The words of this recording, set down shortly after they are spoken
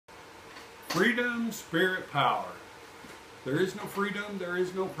Freedom, spirit, power. There is no freedom, there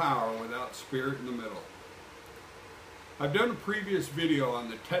is no power without spirit in the middle. I've done a previous video on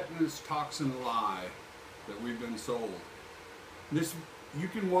the tetanus toxin lie that we've been sold. You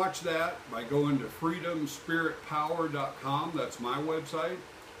can watch that by going to freedomspiritpower.com, that's my website,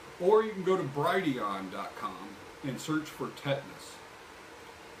 or you can go to brighteon.com and search for tetanus.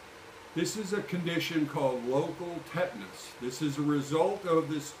 This is a condition called local tetanus. This is a result of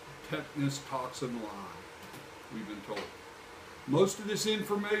this tetanus toxin lie, we've been told. Most of this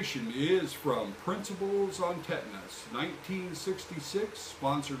information is from Principles on Tetanus, 1966,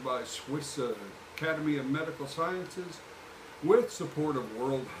 sponsored by Swiss Academy of Medical Sciences, with support of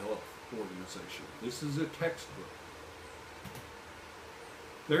World Health Organization. This is a textbook.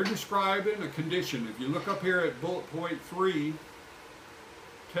 They're describing a condition. If you look up here at bullet point 3,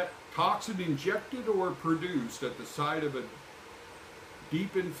 toxin injected or produced at the site of a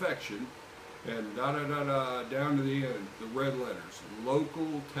deep infection, and down to the end, the red letters,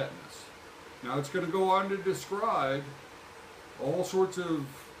 local tetanus. Now it's going to go on to describe all sorts of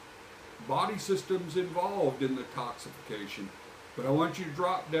body systems involved in the toxification, but I want you to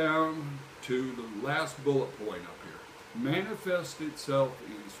drop down to the last bullet point up here. Manifest itself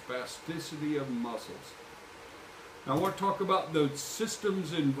in spasticity of muscles. Now I want to talk about the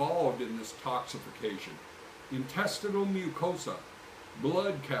systems involved in this toxification. Intestinal mucosa,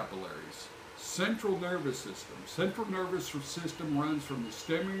 blood capillaries, central nervous system. Central nervous system runs from the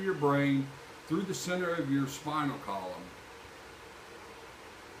stem of your brain through the center of your spinal column.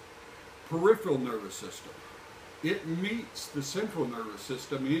 Peripheral nervous system. It meets the central nervous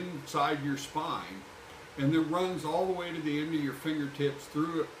system inside your spine and then runs all the way to the end of your fingertips,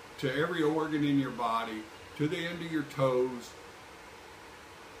 through to every organ in your body, to the end of your toes.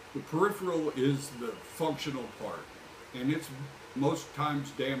 The peripheral is the functional part, and it's most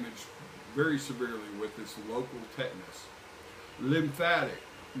times damaged very severely with this local tetanus. Lymphatic,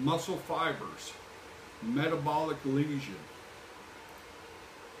 muscle fibers, metabolic lesion.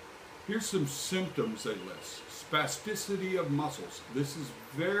 Here's some symptoms they list. Spasticity of muscles. This is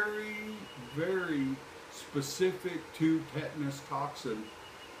very, very specific to tetanus toxin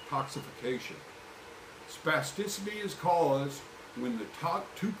toxification. Spasticity is caused when the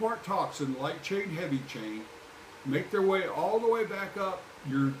two-part toxin, light chain, heavy chain, make their way all the way back up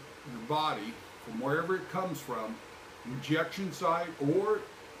your body from wherever it comes from, injection site or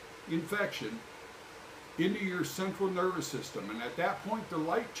infection, into your central nervous system. And at that point, the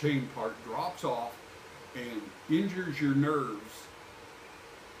light chain part drops off and injures your nerves,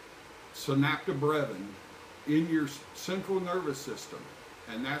 synaptobrevin, in your central nervous system.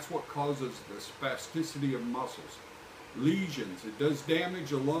 And that's what causes the spasticity of muscles. Lesions, it does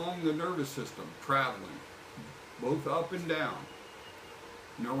damage along the nervous system, traveling, both up and down.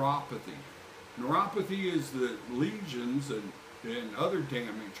 Neuropathy. Neuropathy is the lesions and other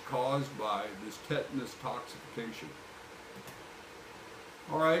damage caused by this tetanus toxification.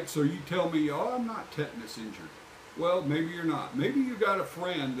 Alright, so you tell me, oh, I'm not tetanus injured. Well, maybe you're not. Maybe you got a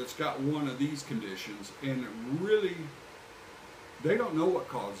friend that's got one of these conditions and really, they don't know what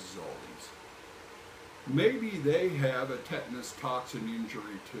causes all these. Maybe they have a tetanus toxin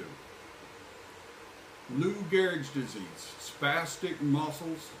injury too. Lou Gehrig's disease, spastic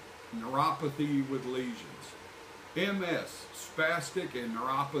muscles, neuropathy with lesions. MS, spastic and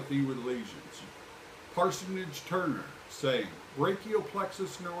neuropathy with lesions. Parsonage-Turner, same. Brachial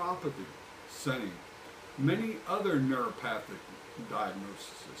plexus neuropathy, same. Many other neuropathic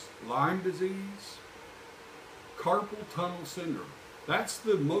diagnoses. Lyme disease, carpal tunnel syndrome. That's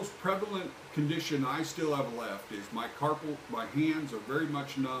the most prevalent condition I still have left, is my hands are very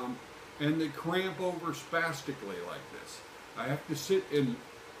much numb and they cramp over spastically like this. I have to sit and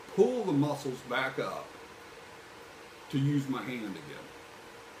pull the muscles back up to use my hand again.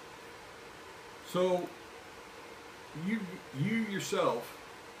 So you yourself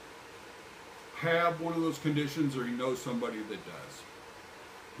have one of those conditions, or you know somebody that does.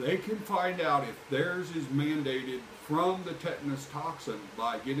 They can find out if theirs is mandated from the tetanus toxin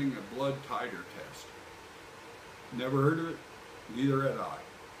by getting a blood titer test. Never heard of it? Neither had I.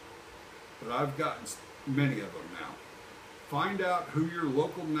 But I've gotten many of them now. Find out who your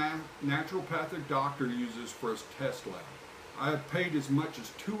local naturopathic doctor uses for his test lab. I have paid as much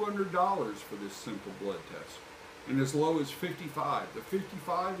as $200 for this simple blood test, and as low as $55. The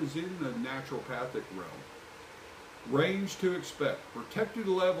 $55 is in the naturopathic realm. Range to expect. Protected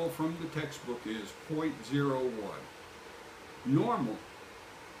level from the textbook is 0.01. Normal,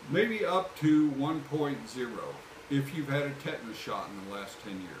 maybe up to 1.0 if you've had a tetanus shot in the last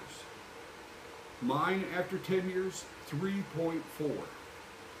 10 years. Mine, after 10 years, 3.4.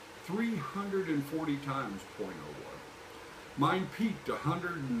 340 times 0.01. Mine peaked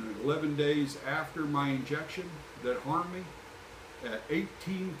 111 days after my injection that harmed me at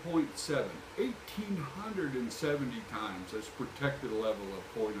 18.7. 1,870 times as protected level of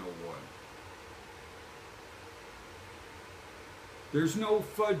 0.01. There's no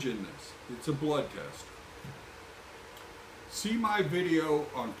fudge in this. It's a blood test. See my video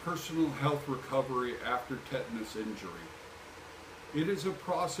on personal health recovery after tetanus injury. It is a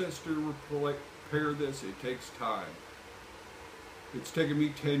process to repair this. It takes time. It's taken me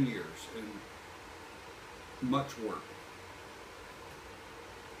 10 years and much work.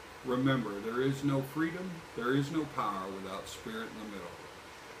 Remember, there is no freedom, there is no power without spirit in the middle.